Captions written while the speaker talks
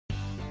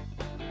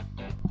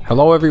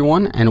Hello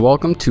everyone, and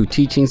welcome to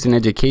Teachings in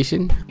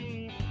Education,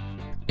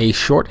 a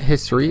short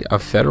history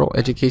of federal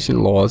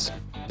education laws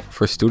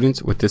for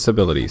students with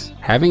disabilities.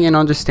 Having an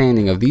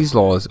understanding of these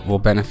laws will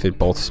benefit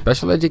both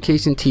special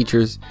education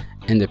teachers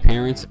and the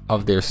parents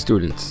of their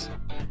students.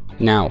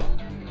 Now,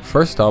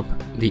 first up,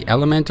 the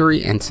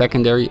Elementary and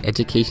Secondary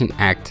Education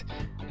Act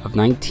of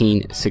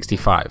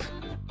 1965.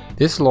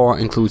 This law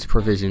includes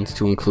provisions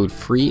to include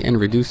free and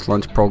reduced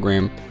lunch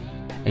program,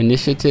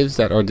 initiatives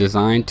that are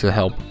designed to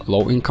help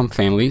low-income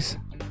families,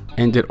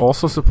 and it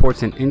also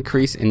supports an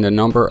increase in the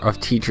number of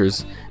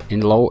teachers in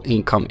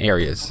low-income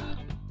areas.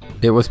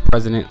 It was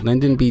President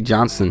Lyndon B.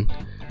 Johnson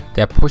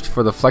that pushed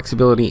for the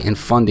flexibility in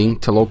funding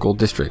to local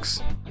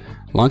districts.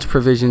 Lunch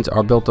provisions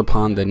are built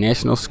upon the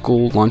National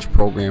School Lunch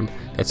Program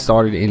that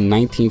started in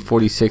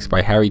 1946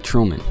 by Harry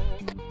Truman.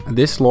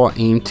 This law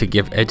aimed to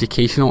give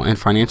educational and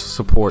financial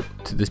support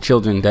to the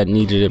children that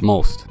needed it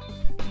most.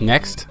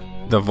 Next,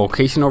 the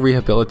Vocational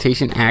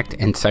Rehabilitation Act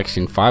and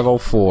Section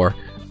 504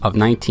 of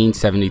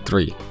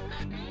 1973.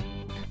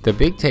 The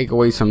big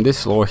takeaways from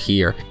this law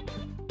here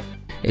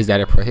is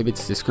that it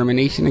prohibits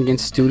discrimination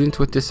against students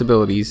with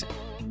disabilities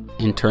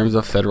in terms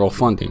of federal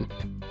funding.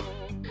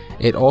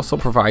 It also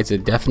provides a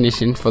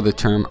definition for the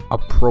term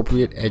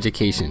appropriate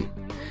education.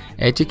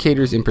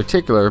 Educators in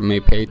particular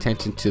may pay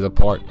attention to the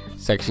part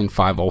Section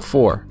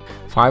 504.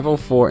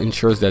 504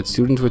 ensures that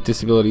students with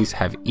disabilities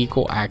have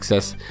equal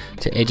access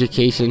to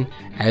education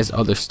as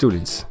other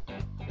students.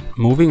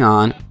 Moving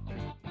on,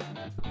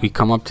 we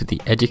come up to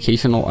the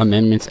Educational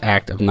Amendments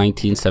Act of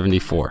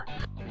 1974.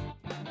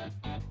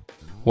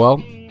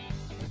 Well,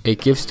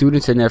 it gives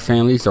students and their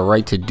families the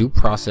right to due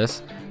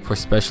process for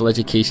special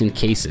education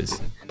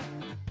cases.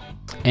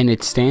 And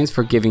it stands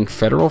for giving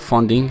federal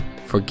funding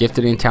for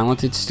gifted and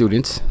talented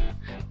students.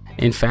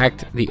 In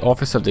fact, the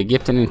Office of the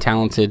Gifted and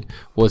Talented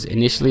was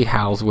initially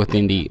housed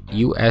within the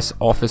U.S.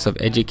 Office of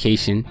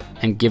Education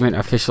and given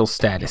official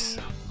status.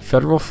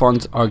 Federal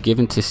funds are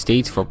given to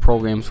states for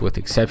programs with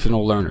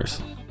exceptional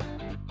learners.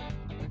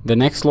 The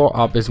next law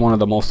up is one of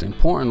the most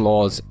important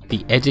laws,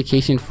 the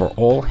Education for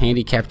All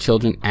Handicapped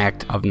Children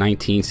Act of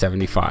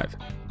 1975,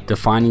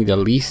 defining the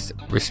least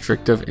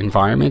restrictive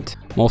environment,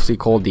 mostly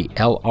called the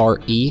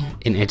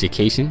LRE in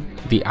education.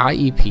 The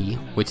IEP,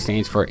 which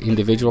stands for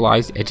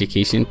Individualized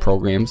Education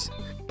Programs,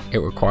 it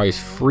requires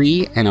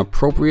free and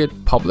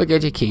appropriate public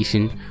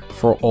education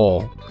for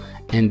all,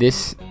 and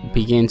this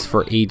begins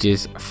for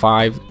ages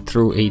 5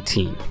 through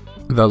 18.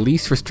 The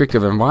least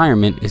restrictive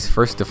environment is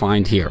first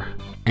defined here,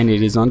 and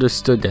it is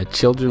understood that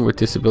children with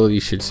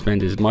disabilities should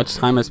spend as much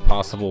time as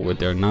possible with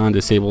their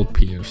non-disabled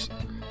peers.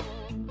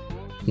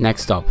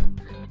 Next up,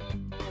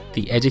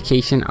 the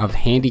Education of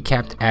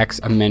Handicapped Acts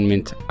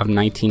Amendment of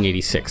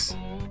 1986.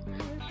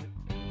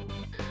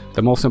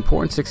 The most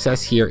important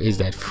success here is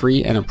that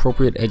free and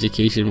appropriate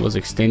education was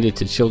extended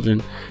to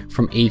children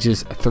from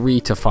ages 3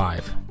 to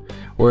 5,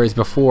 whereas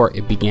before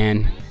it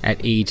began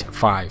at age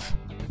 5.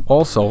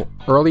 Also,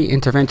 early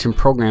intervention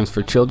programs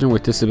for children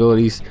with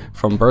disabilities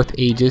from birth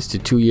ages to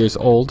 2 years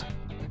old.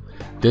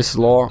 This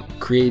law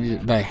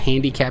created the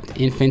Handicapped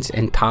Infants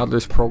and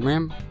Toddlers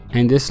Program,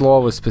 and this law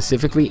was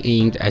specifically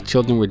aimed at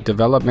children with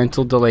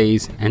developmental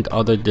delays and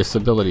other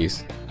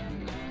disabilities.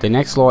 The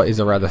next law is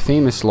a rather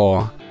famous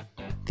law,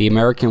 the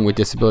American with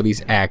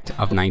Disabilities Act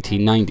of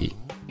 1990.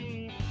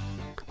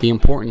 The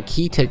important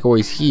key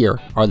takeaways here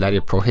are that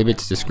it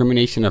prohibits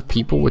discrimination of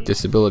people with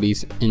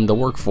disabilities in the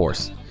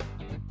workforce.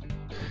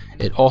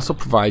 It also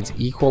provides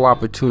equal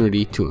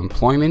opportunity to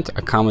employment,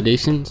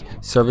 accommodations,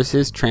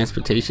 services,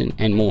 transportation,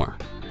 and more.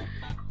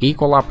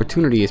 Equal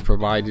opportunity is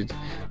provided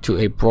to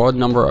a broad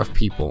number of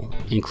people,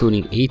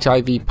 including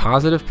HIV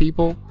positive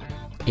people.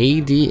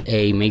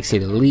 ADA makes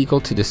it illegal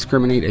to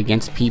discriminate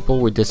against people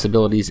with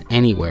disabilities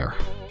anywhere,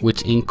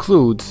 which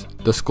includes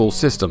the school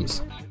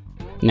systems.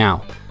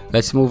 Now,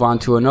 let's move on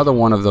to another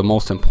one of the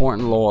most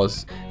important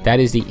laws, that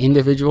is the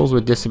Individuals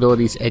with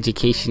Disabilities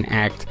Education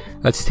Act.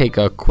 Let's take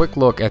a quick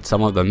look at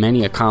some of the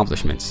many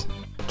accomplishments.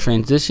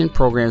 Transition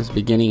programs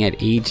beginning at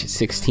age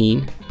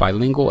 16,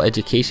 bilingual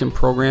education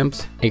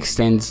programs,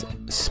 extends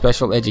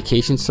special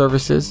education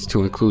services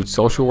to include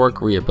social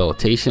work,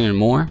 rehabilitation, and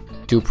more,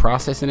 due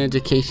process in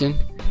education,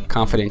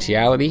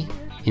 confidentiality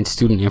in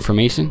student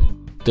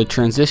information. The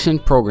transition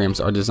programs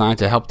are designed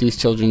to help these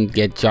children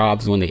get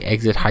jobs when they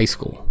exit high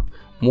school.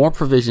 More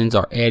provisions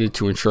are added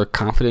to ensure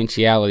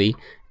confidentiality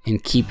in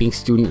keeping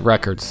student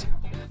records.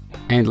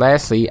 And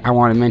lastly, I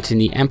want to mention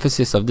the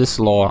emphasis of this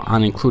law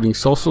on including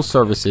social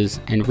services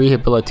and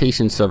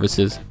rehabilitation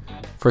services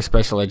for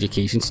special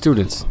education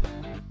students.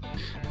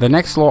 The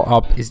next law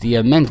up is the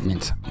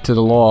amendment to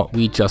the law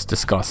we just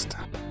discussed.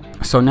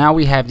 So now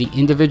we have the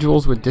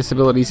Individuals with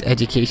Disabilities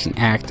Education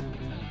Act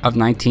of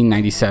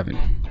 1997.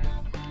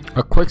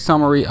 A quick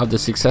summary of the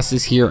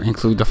successes here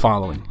include the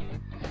following: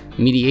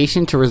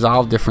 mediation to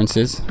resolve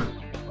differences,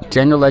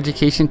 general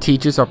education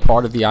teachers are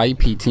part of the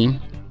IEP team,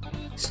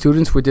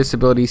 students with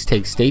disabilities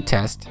take state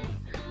tests,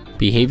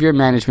 behavior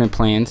management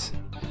plans,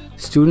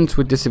 students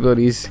with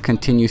disabilities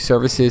continue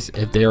services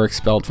if they are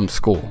expelled from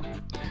school.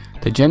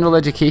 The general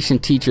education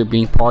teacher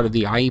being part of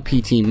the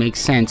IEP team makes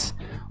sense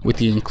with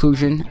the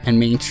inclusion and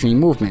mainstream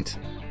movement.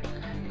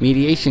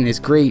 Mediation is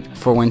great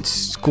for when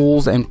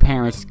schools and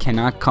parents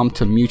cannot come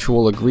to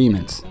mutual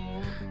agreements.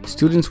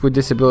 Students with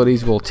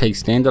disabilities will take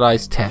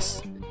standardized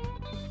tests.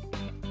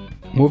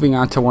 Moving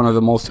on to one of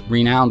the most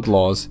renowned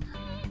laws,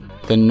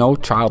 the No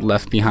Child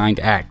Left Behind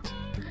Act.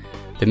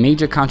 The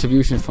major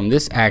contributions from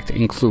this act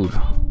include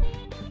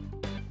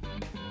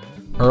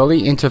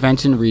early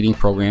intervention reading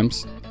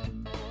programs,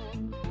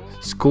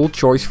 school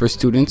choice for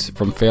students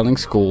from failing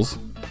schools,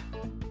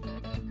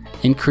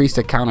 increased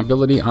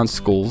accountability on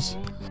schools.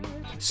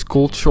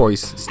 School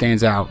choice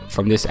stands out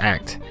from this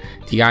act.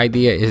 The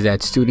idea is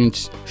that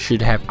students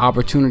should have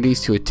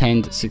opportunities to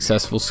attend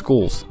successful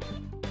schools.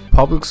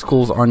 Public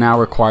schools are now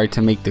required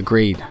to make the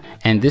grade,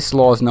 and this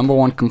law's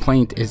 #1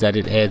 complaint is that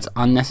it adds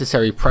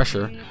unnecessary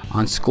pressure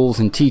on schools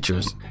and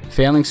teachers.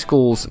 Failing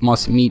schools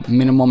must meet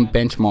minimum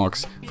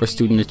benchmarks for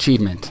student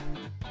achievement.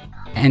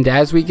 And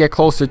as we get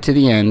closer to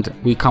the end,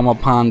 we come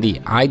upon the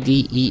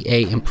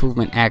IDEA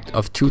Improvement Act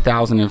of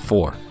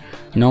 2004,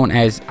 known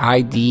as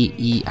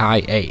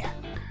IDEIA.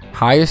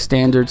 Higher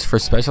standards for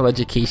special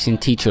education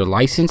teacher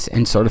license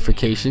and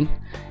certification,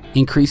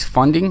 increased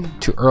funding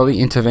to early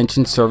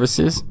intervention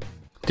services,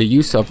 the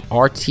use of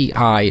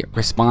RTI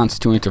response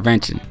to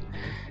intervention.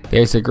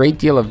 There's a great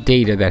deal of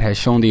data that has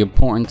shown the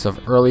importance of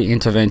early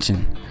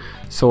intervention,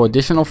 so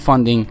additional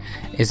funding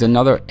is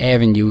another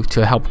avenue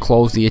to help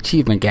close the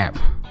achievement gap.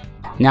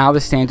 Now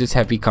the standards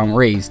have become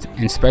raised,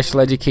 and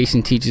special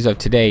education teachers of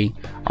today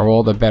are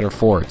all the better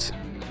for it.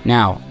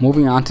 Now,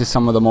 moving on to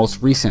some of the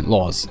most recent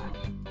laws.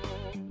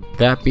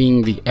 That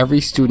being the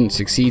Every Student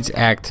Succeeds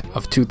Act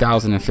of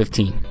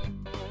 2015.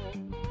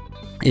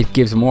 It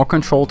gives more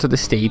control to the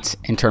states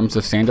in terms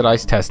of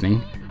standardized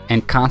testing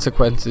and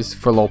consequences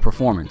for low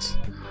performance.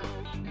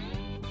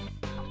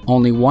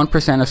 Only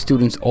 1% of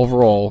students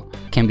overall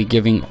can be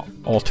giving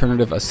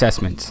alternative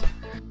assessments.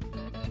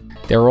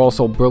 There are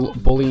also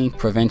bullying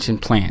prevention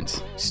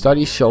plans.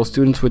 Studies show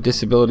students with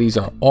disabilities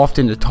are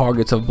often the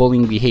targets of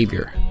bullying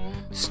behavior.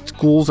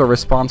 Schools are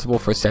responsible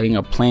for setting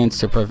up plans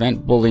to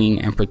prevent bullying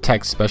and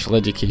protect special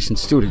education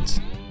students.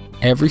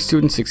 Every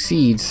Student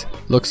Succeeds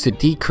looks to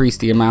decrease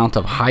the amount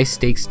of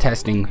high-stakes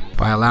testing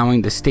by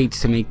allowing the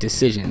states to make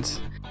decisions.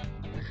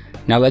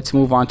 Now let's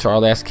move on to our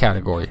last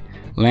category,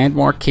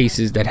 landmark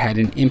cases that had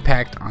an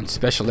impact on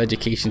special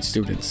education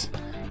students.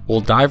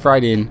 We'll dive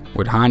right in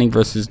with Heining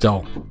versus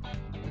Doe.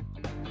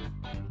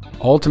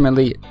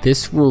 Ultimately,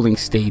 this ruling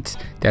states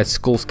that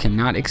schools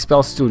cannot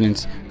expel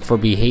students for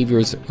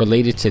behaviors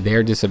related to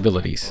their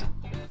disabilities.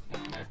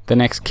 The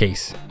next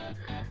case,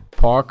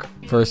 Park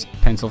versus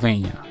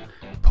Pennsylvania.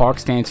 PARC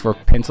stands for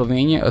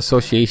Pennsylvania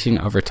Association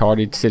of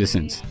Retarded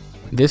Citizens.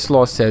 This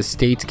law says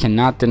states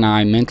cannot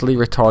deny mentally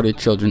retarded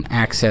children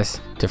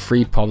access to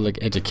free public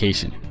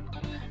education.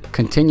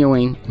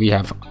 Continuing, we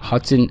have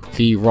Hudson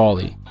v.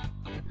 Raleigh.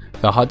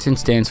 The Hudson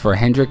stands for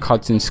Hendrick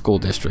Hudson School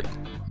District.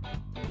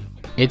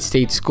 It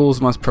states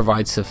schools must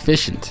provide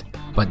sufficient,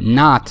 but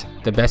not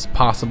the best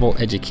possible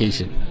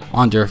education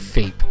under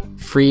FAPE,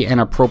 Free and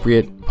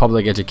Appropriate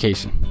Public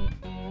Education.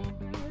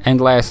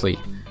 And lastly,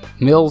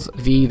 Mills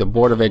v. the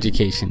Board of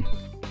Education.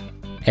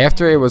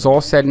 After it was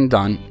all said and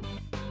done,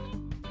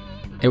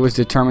 it was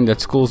determined that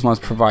schools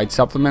must provide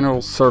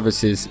supplemental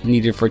services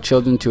needed for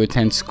children to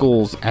attend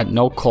schools at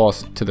no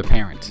cost to the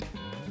parent.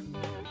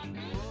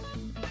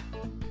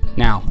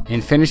 Now,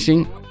 in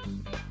finishing,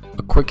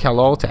 a quick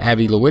hello to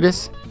Abby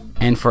Lewittis.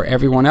 And for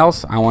everyone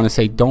else, I want to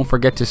say don't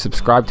forget to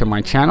subscribe to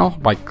my channel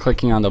by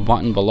clicking on the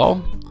button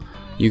below.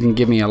 You can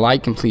give me a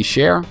like and please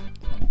share.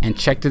 And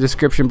check the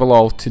description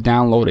below to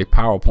download a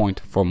PowerPoint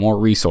for more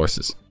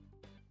resources.